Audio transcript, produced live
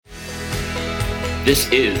This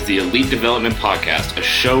is the Elite Development Podcast, a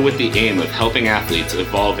show with the aim of helping athletes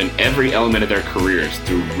evolve in every element of their careers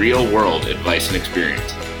through real-world advice and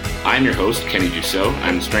experience. I'm your host, Kenny Dussault.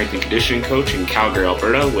 I'm a strength and conditioning coach in Calgary,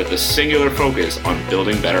 Alberta, with a singular focus on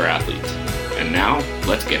building better athletes. And now,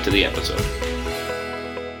 let's get to the episode.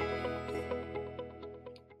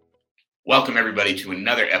 Welcome, everybody, to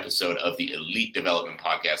another episode of the Elite Development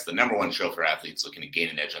Podcast, the number one show for athletes looking to gain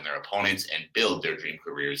an edge on their opponents and build their dream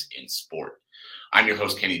careers in sport. I'm your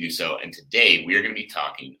host, Kenny Dussault, and today we are going to be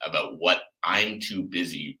talking about what I'm too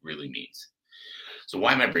busy really means. So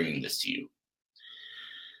why am I bringing this to you?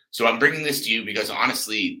 So I'm bringing this to you because,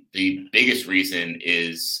 honestly, the biggest reason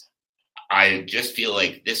is I just feel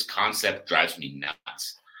like this concept drives me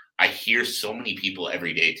nuts. I hear so many people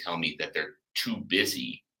every day tell me that they're too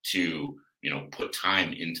busy to, put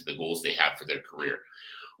time into the goals they have for their career.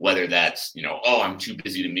 Whether that's, I'm too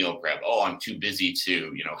busy to meal prep. Oh, I'm too busy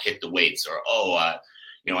to, hit the weights. Or,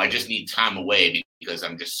 I just need time away because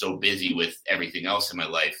I'm just so busy with everything else in my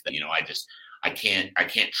life that, I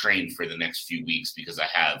can't train for the next few weeks because I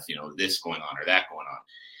have, this going on or that going on.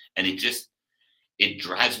 And it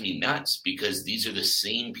drives me nuts because these are the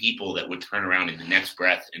same people that would turn around in the next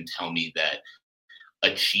breath and tell me that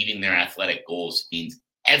achieving their athletic goals means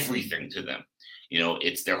everything to them.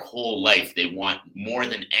 It's their whole life. They want more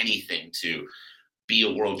than anything to be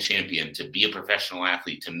a world champion, to be a professional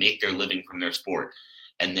athlete, to make their living from their sport.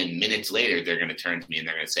 And then minutes later, they're going to turn to me and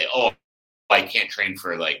they're going to say, oh, I can't train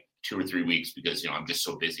for like 2 or 3 weeks because, I'm just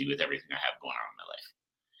so busy with everything I have going on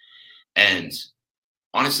in my life. And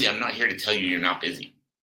honestly, I'm not here to tell you you're not busy.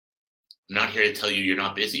 I'm not here to tell you you're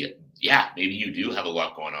not busy. Yeah, maybe you do have a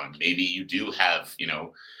lot going on. Maybe you do have,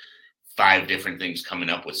 5 different things coming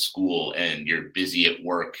up with school and you're busy at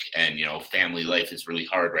work and, family life is really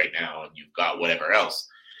hard right now and you've got whatever else.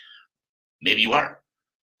 Maybe you are.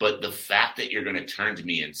 But the fact that you're going to turn to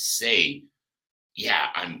me and say, yeah,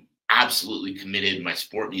 I'm absolutely committed. My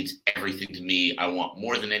sport means everything to me. I want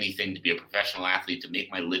more than anything to be a professional athlete, to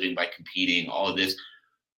make my living by competing, all of this.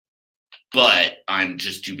 But I'm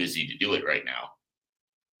just too busy to do it right now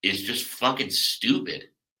is just fucking stupid.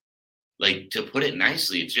 Like, to put it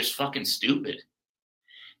nicely, it's just fucking stupid.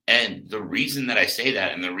 And the reason that I say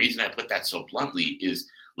that and the reason I put that so bluntly is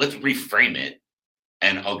let's reframe it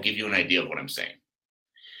and I'll give you an idea of what I'm saying.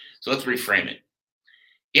 So let's reframe it.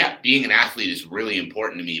 Yeah, being an athlete is really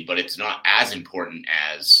important to me, but it's not as important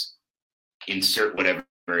as insert whatever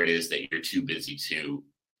it is that you're too busy to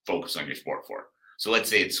focus on your sport for. So let's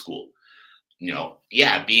say it's school.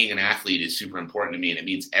 Being an athlete is super important to me and it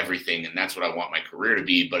means everything. And that's what I want my career to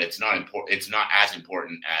be, but it's not important. It's not as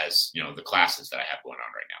important as, the classes that I have going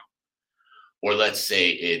on right now. Or let's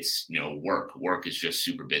say it's, work. Work is just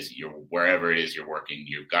super busy. You're wherever it is you're working,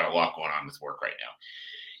 you've got a lot going on with work right now.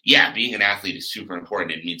 Yeah, being an athlete is super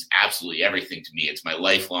important. It means absolutely everything to me. It's my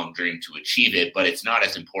lifelong dream to achieve it, but it's not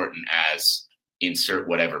as important as insert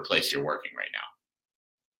whatever place you're working right now.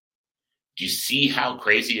 Do you see how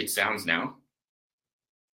crazy it sounds now?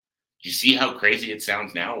 Do you see how crazy it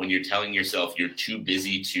sounds now when you're telling yourself you're too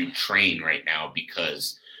busy to train right now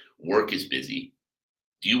because work is busy?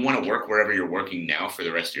 Do you want to work wherever you're working now for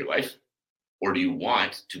the rest of your life? Or do you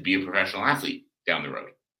want to be a professional athlete down the road?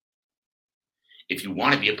 If you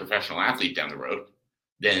want to be a professional athlete down the road,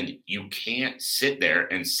 then you can't sit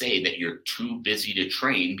there and say that you're too busy to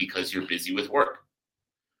train because you're busy with work.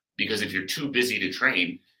 Because if you're too busy to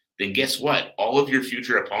train, then guess what? All of your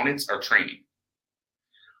future opponents are training.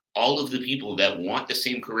 All of the people that want the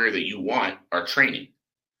same career that you want are training.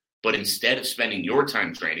 But instead of spending your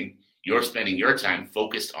time training, you're spending your time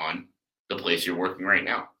focused on the place you're working right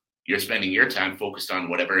now. You're spending your time focused on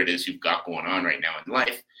whatever it is you've got going on right now in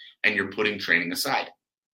life, and you're putting training aside.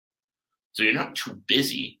 So you're not too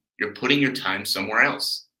busy. You're putting your time somewhere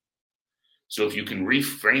else. So if you can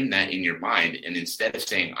reframe that in your mind, and instead of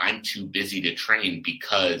saying, I'm too busy to train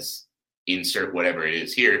because insert whatever it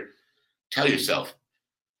is here, tell yourself,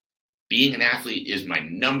 being an athlete is my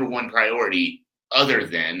number one priority other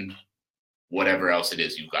than whatever else it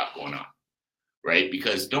is you've got going on, right?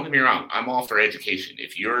 Because don't get me wrong, I'm all for education.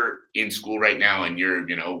 If you're in school right now and you're,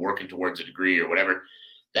 working towards a degree or whatever,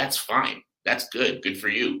 that's fine. That's good. Good for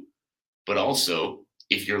you. But also,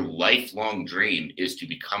 if your lifelong dream is to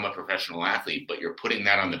become a professional athlete, but you're putting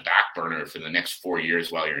that on the back burner for the next 4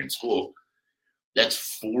 years while you're in school,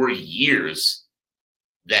 that's 4 years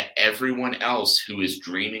that everyone else who is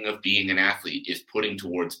dreaming of being an athlete is putting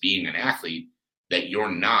towards being an athlete that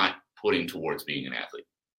you're not putting towards being an athlete.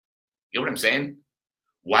 You know what I'm saying?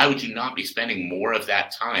 Why would you not be spending more of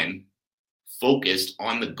that time focused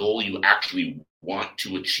on the goal you actually want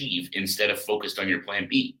to achieve instead of focused on your plan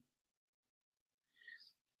B?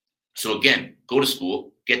 So again, go to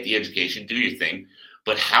school, get the education, do your thing.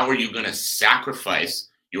 But how are you going to sacrifice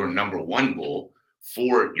your number one goal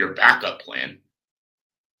for your backup plan,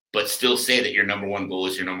 but still say that your number one goal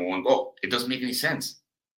is your number one goal? It doesn't make any sense.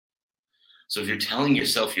 So if you're telling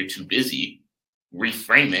yourself you're too busy,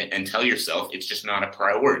 reframe it and tell yourself it's just not a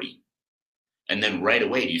priority. And then right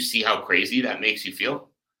away, do you see how crazy that makes you feel?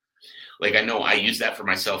 Like, I know I use that for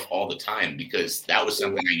myself all the time, because that was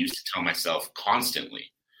something I used to tell myself constantly,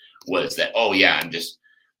 was that, oh yeah, I'm just,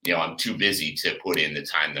 I'm too busy to put in the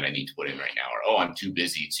time that I need to put in right now. Or, oh, I'm too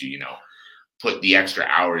busy to, put the extra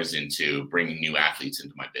hours into bringing new athletes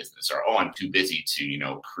into my business. Or, oh, I'm too busy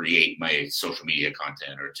to, create my social media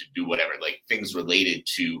content, or to do whatever, like things related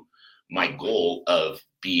to my goal of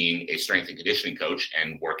being a strength and conditioning coach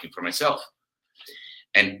and working for myself.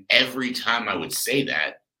 And every time I would say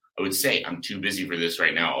that, I would say, I'm too busy for this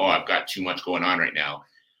right now. Oh, I've got too much going on right now.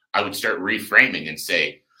 I would start reframing and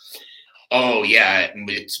say, oh yeah,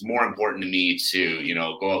 it's more important to me to,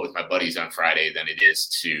 go out with my buddies on Friday than it is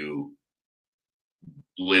to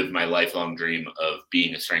live my lifelong dream of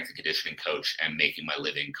being a strength and conditioning coach and making my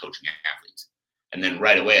living coaching athletes. And then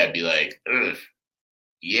right away I'd be like,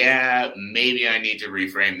 yeah, maybe I need to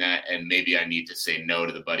reframe that, and maybe I need to say no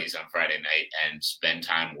to the buddies on Friday night and spend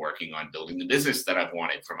time working on building the business that I've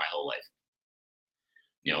wanted for my whole life.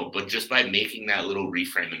 But just by making that little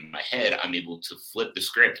reframe in my head, I'm able to flip the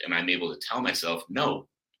script, and I'm able to tell myself, no,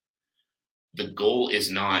 the goal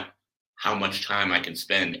is not how much time I can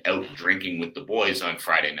spend out drinking with the boys on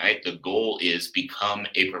Friday night. The goal is become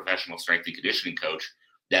a professional strength and conditioning coach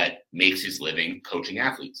that makes his living coaching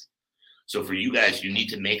athletes. So for you guys, you need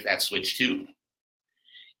to make that switch too.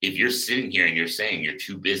 If you're sitting here and you're saying you're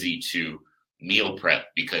too busy to meal prep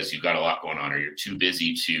because you've got a lot going on, or you're too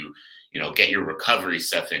busy to, get your recovery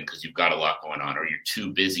stuff in because you've got a lot going on, or you're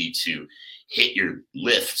too busy to hit your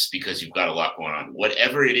lifts because you've got a lot going on,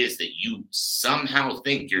 whatever it is that you somehow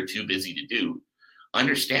think you're too busy to do,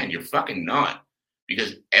 understand you're fucking not,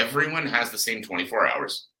 because everyone has the same 24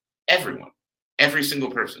 hours. Everyone, every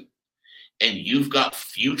single person. And you've got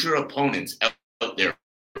future opponents out there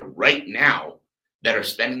right now that are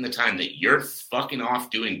spending the time that you're fucking off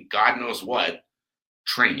doing God knows what,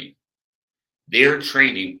 training. They're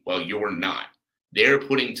training while you're not. They're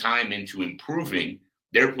putting time into improving.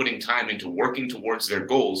 They're putting time into working towards their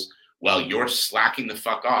goals while you're slacking the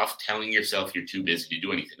fuck off, telling yourself you're too busy to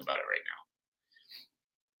do anything about it right now.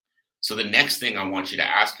 So the next thing I want you to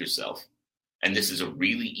ask yourself, and this is a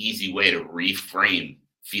really easy way to reframe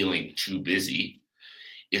feeling too busy,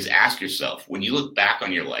 is ask yourself, when you look back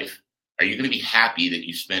on your life, are you going to be happy that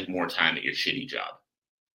you spent more time at your shitty job?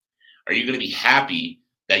 Are you going to be happy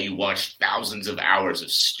that you watched thousands of hours of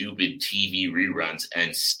stupid TV reruns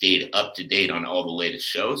and stayed up to date on all the latest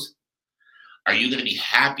shows? Are you going to be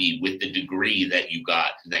happy with the degree that you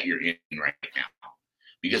got, that you're in right now?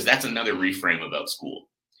 Because that's another reframe about school,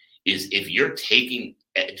 is if you're taking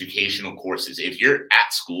educational courses, if you're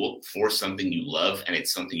at school for something you love and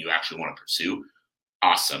it's something you actually want to pursue,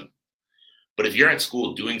 awesome. But if you're at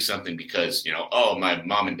school doing something because, oh, my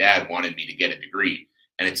mom and dad wanted me to get a degree,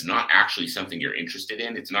 and it's not actually something you're interested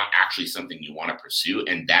in, it's not actually something you want to pursue,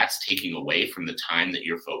 and that's taking away from the time that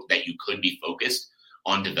that you could be focused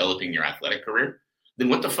on developing your athletic career, then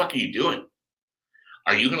what the fuck are you doing?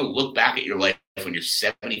 Are you going to look back at your life when you're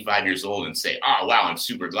 75 years old and say, oh, wow, I'm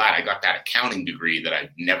super glad I got that accounting degree that I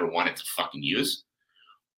never wanted to fucking use?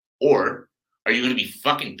 Or are you going to be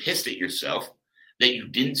fucking pissed at yourself that you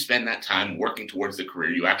didn't spend that time working towards the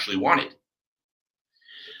career you actually wanted?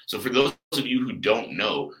 So for those of you who don't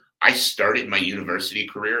know, I started my university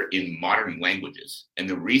career in modern languages. And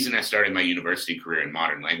the reason I started my university career in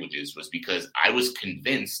modern languages was because I was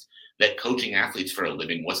convinced that coaching athletes for a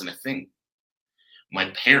living wasn't a thing. My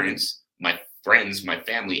parents, my friends, my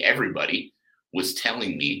family, everybody was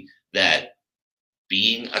telling me that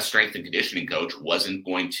being a strength and conditioning coach wasn't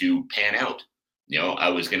going to pan out. I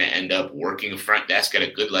was going to end up working a front desk at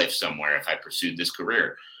a Good Life somewhere if I pursued this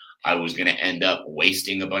career. I was going to end up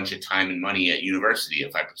wasting a bunch of time and money at university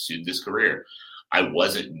if I pursued this career. I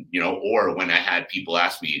wasn't, or when I had people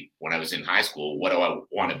ask me when I was in high school, what do I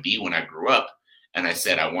want to be when I grew up? And I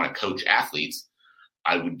said, I want to coach athletes.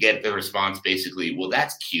 I would get the response basically, well,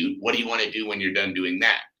 that's cute. What do you want to do when you're done doing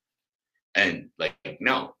that? And like,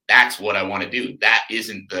 no, that's what I want to do. That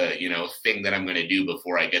isn't the, thing that I'm going to do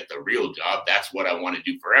before I get the real job. That's what I want to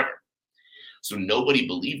do forever. So nobody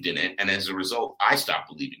believed in it. And as a result, I stopped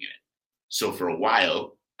believing in it. So for a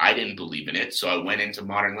while, I didn't believe in it. So I went into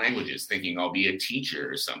modern languages thinking I'll be a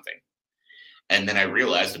teacher or something. And then I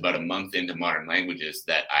realized about a month into modern languages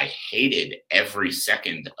that I hated every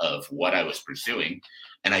second of what I was pursuing.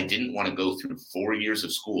 And I didn't want to go through 4 years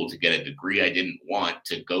of school to get a degree I didn't want,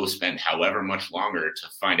 to go spend however much longer to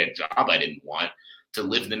find a job I didn't want, to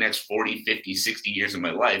live the next 40, 50, 60 years of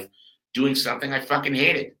my life doing something I fucking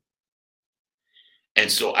hated. And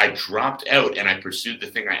so I dropped out and I pursued the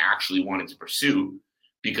thing I actually wanted to pursue,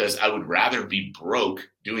 because I would rather be broke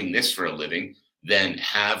doing this for a living than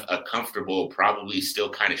have a comfortable, probably still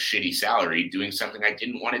kind of shitty salary doing something I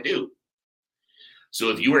didn't want to do. So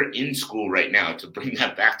if you are in school right now, to bring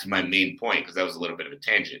that back to my main point, because that was a little bit of a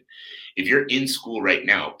tangent, if you're in school right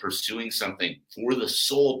now pursuing something for the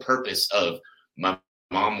sole purpose of my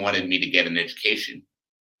mom wanted me to get an education,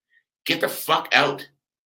 get the fuck out.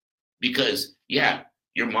 Because, yeah,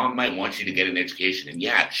 your mom might want you to get an education, and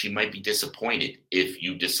yeah, she might be disappointed if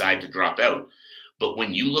you decide to drop out. But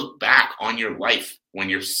when you look back on your life, when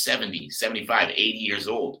you're 70, 75, 80 years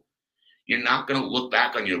old, you're not going to look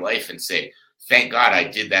back on your life and say, thank God I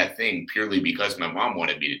did that thing purely because my mom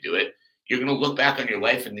wanted me to do it. You're going to look back on your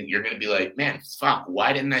life and you're going to be like, man, fuck,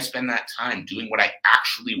 why didn't I spend that time doing what I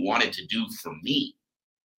actually wanted to do for me?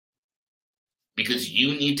 Because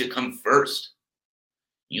you need to come first.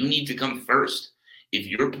 You need to come first. If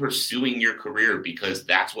you're pursuing your career because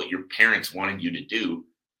that's what your parents wanted you to do,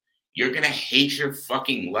 you're going to hate your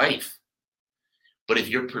fucking life. But if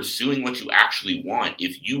you're pursuing what you actually want,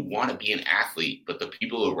 if you want to be an athlete, but the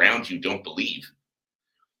people around you don't believe,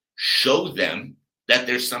 show them that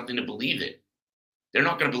there's something to believe in. They're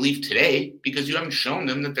not going to believe today because you haven't shown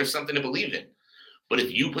them that there's something to believe in. But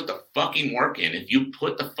if you put the fucking work in, if you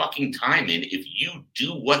put the fucking time in, if you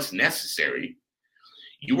do what's necessary,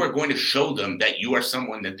 you are going to show them that you are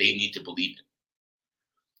someone that they need to believe in.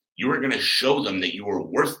 You are going to show them that you are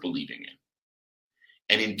worth believing in.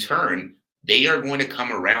 And in turn, they are going to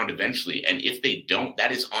come around eventually. And if they don't,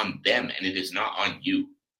 that is on them and it is not on you.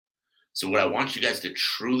 So what I want you guys to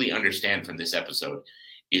truly understand from this episode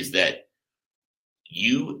is that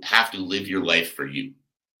you have to live your life for you.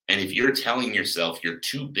 And if you're telling yourself you're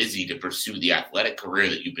too busy to pursue the athletic career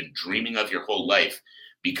that you've been dreaming of your whole life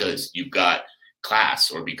because you've got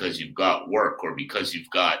class or because you've got work or because you've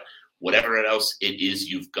got whatever else it is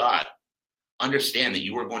you've got, understand that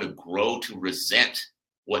you are going to grow to resent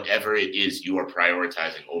whatever it is you are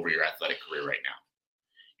prioritizing over your athletic career right now.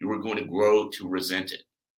 You are going to grow to resent it.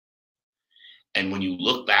 And when you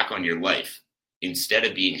look back on your life, instead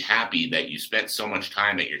of being happy that you spent so much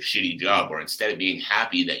time at your shitty job, or instead of being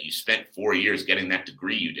happy that you spent 4 years getting that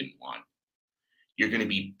degree you didn't want, you're going to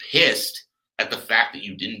be pissed at the fact that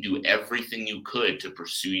you didn't do everything you could to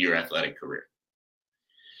pursue your athletic career.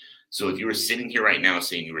 So if you were sitting here right now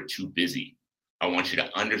saying you were too busy, I want you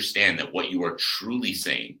to understand that what you are truly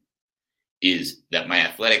saying is that my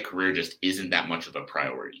athletic career just isn't that much of a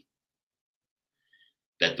priority.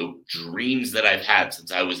 That the dreams that I've had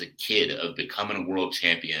since I was a kid of becoming a world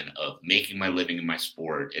champion, of making my living in my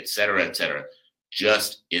sport, et cetera,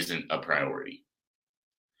 just isn't a priority.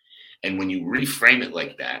 And when you reframe it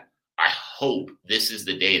like that, I hope this is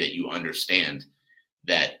the day that you understand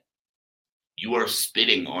that you are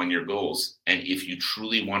spitting on your goals. And if you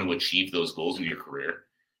truly want to achieve those goals in your career,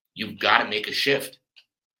 you've got to make a shift.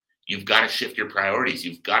 You've got to shift your priorities.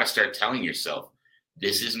 You've got to start telling yourself,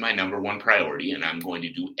 this is my number one priority, and I'm going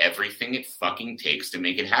to do everything it fucking takes to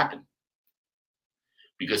make it happen.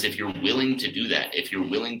 Because if you're willing to do that, if you're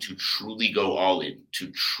willing to truly go all in,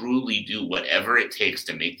 to truly do whatever it takes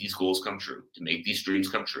to make these goals come true, to make these dreams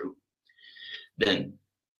come true, then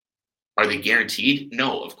are they guaranteed?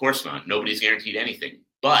 No, of course not. Nobody's guaranteed anything.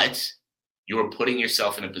 But you are putting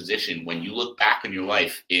yourself in a position when you look back on your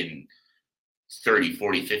life in 30,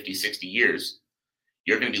 40, 50, 60 years,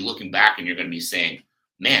 you're going to be looking back and you're going to be saying,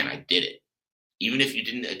 man, I did it. Even if you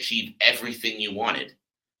didn't achieve everything you wanted,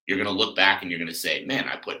 you're going to look back and you're going to say, man,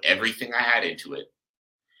 I put everything I had into it.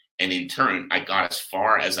 And in turn, I got as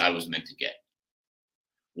far as I was meant to get.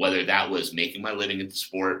 Whether that was making my living at the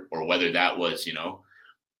sport, or whether that was,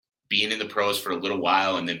 being in the pros for a little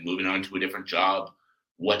while and then moving on to a different job,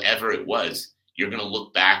 whatever it was, you're going to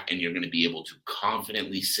look back and you're going to be able to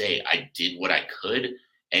confidently say, I did what I could,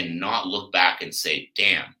 and not look back and say,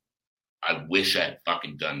 damn, I wish I had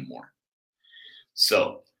fucking done more.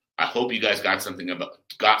 So I hope you guys got something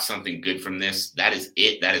good from this. That is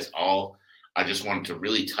it. That is all. I just wanted to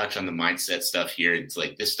really touch on the mindset stuff here. It's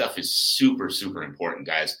like, this stuff is super, super important,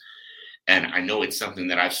 guys. And I know it's something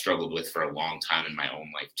that I've struggled with for a long time in my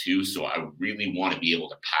own life too. So I really want to be able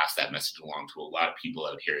to pass that message along to a lot of people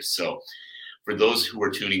out here. So For those who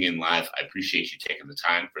are tuning in live, I appreciate you taking the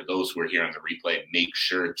time. For those who are here on the replay, make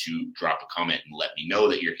sure to drop a comment and let me know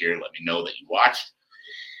that you're here. Let me know that you watched.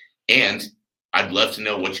 And I'd love to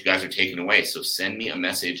know what you guys are taking away. So send me a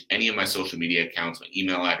message, any of my social media accounts, my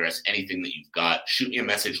email address, anything that you've got. Shoot me a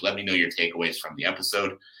message. Let me know your takeaways from the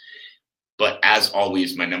episode. But as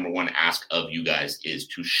always, my number one ask of you guys is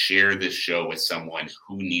to share this show with someone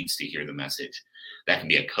who needs to hear the message. That can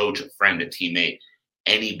be a coach, a friend, a teammate,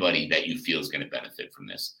 anybody that you feel is going to benefit from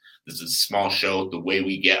this. This is a small show. The way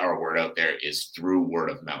we get our word out there is through word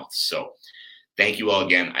of mouth. So thank you all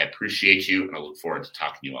again. I appreciate you, and I look forward to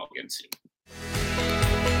talking to you all again soon.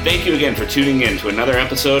 Thank you again for tuning in to another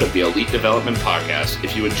episode of the Elite Development Podcast.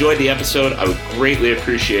 If you enjoyed the episode, I would greatly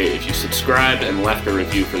appreciate if you subscribed and left a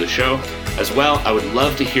review for the show. As well, I would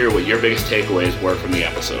love to hear what your biggest takeaways were from the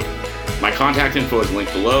episode. My contact info is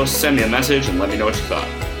linked below. Send me a message and let me know what you thought.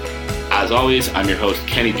 As always, I'm your host,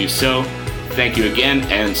 Kenny Dussault. Thank you again,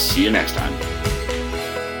 and see you next time.